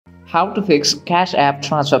How to fix Cash App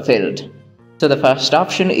transfer failed. So the first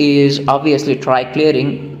option is obviously try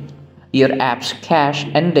clearing your app's cache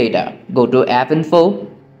and data. Go to app info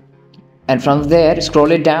and from there scroll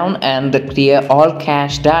it down and clear all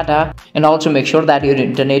cache data, and also make sure that your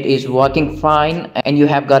internet is working fine and you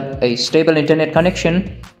have got a stable internet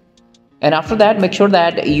connection. And after that, make sure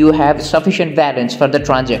that you have sufficient balance for the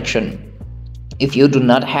transaction. If you do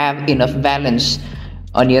not have enough balance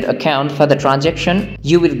on your account for the transaction,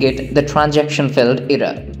 you will get the transaction failed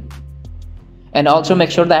error. And also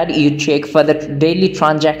make sure that you check for the daily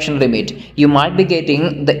transaction limit. You might be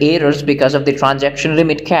getting the errors because of the transaction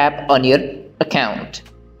limit cap on your account.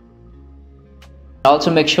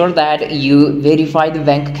 Also make sure that you verify the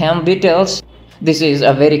bank account details. This is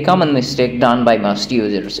a very common mistake done by most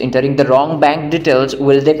users. Entering the wrong bank details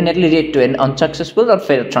will definitely lead to an unsuccessful or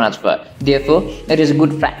failed transfer. Therefore, it is a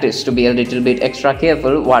good practice to be a little bit extra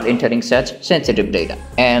careful while entering such sensitive data.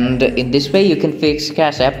 And in this way, you can fix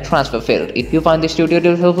Cash App transfer failed. If you find this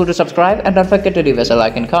tutorial helpful, to subscribe and don't forget to leave us a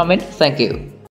like and comment. Thank you.